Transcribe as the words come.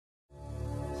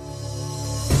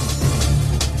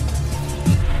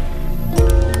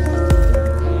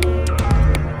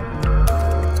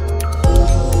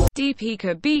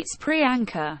Deepika beats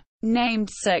Priyanka. Named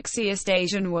Sexiest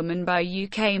Asian Woman by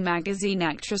UK magazine,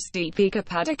 actress Deepika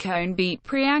Padukone beat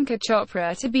Priyanka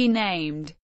Chopra to be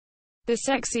named the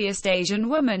Sexiest Asian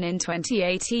Woman in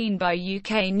 2018 by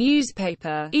UK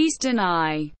newspaper Eastern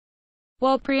Eye,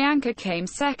 while Priyanka came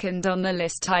second on the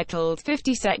list titled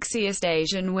 50 Sexiest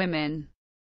Asian Women.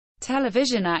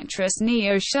 Television actress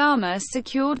Nia Sharma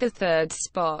secured the third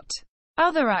spot.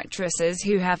 Other actresses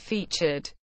who have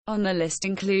featured on the list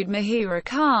include Mahira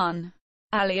Khan,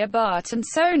 Alia, Bhatt and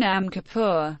Sonam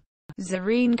Kapoor.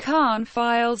 Zareen Khan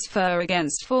files fur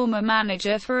against former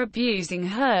manager for abusing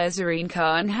her. Zareen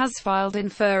Khan has filed in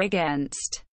fur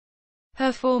against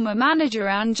her former manager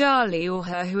Anjali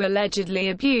Atha, who allegedly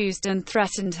abused and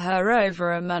threatened her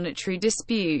over a monetary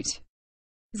dispute.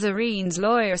 Zareen's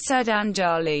lawyer said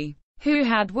Anjali, who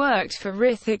had worked for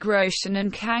Hrithik, Roshan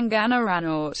and Kangana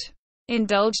Ranaut,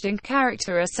 indulged in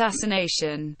character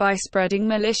assassination by spreading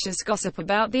malicious gossip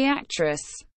about the actress.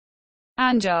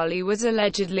 Anjali was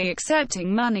allegedly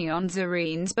accepting money on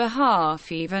Zareen's behalf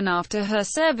even after her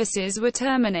services were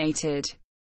terminated.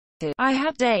 I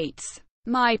had dates.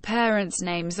 My parents'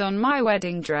 names on my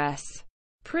wedding dress.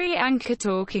 Priyanka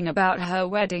talking about her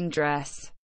wedding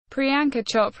dress. Priyanka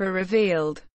Chopra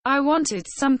revealed, I wanted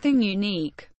something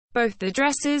unique. Both the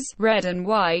dresses, red and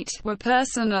white, were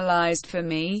personalized for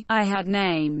me. I had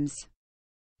names.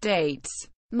 Dates.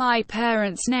 My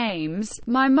parents' names,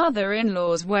 my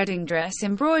mother-in-law's wedding dress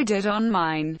embroidered on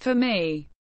mine, for me.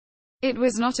 It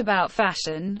was not about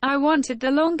fashion. I wanted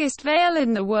the longest veil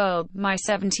in the world, my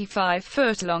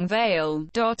 75-foot-long veil,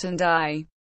 and I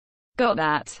got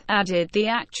that, added the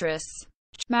actress.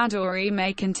 Madhuri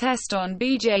may contest on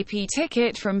BJP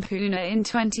ticket from Pune in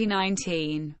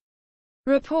 2019.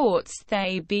 Reports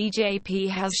say BJP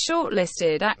has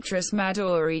shortlisted actress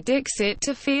Madhuri Dixit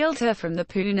to field her from the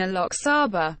Pune Lok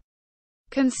Sabha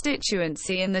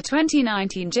constituency in the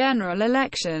 2019 general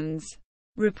elections.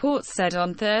 Reports said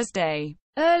on Thursday.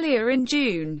 Earlier in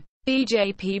June,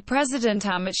 BJP President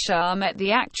Amit Shah met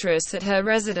the actress at her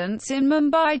residence in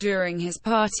Mumbai during his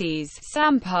party's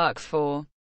Sampark for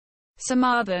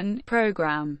Samadhan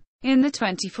program. In the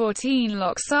 2014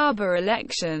 Lok Sabha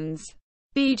elections,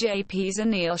 BJP's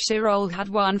Anil Shirol had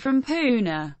won from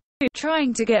Pune,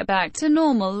 trying to get back to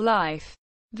normal life.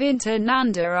 Vinta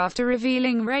Nanda. After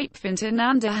revealing rape, Vinta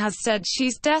Nanda has said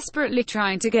she's desperately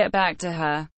trying to get back to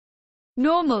her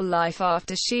normal life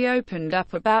after she opened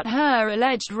up about her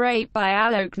alleged rape by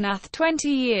Alok Nath 20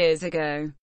 years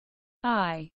ago.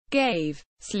 I gave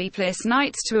sleepless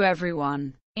nights to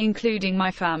everyone, including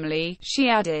my family, she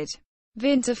added.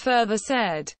 Vinta further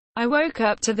said, I woke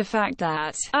up to the fact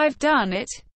that I've done it.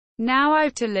 Now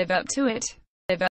I've to live up to it.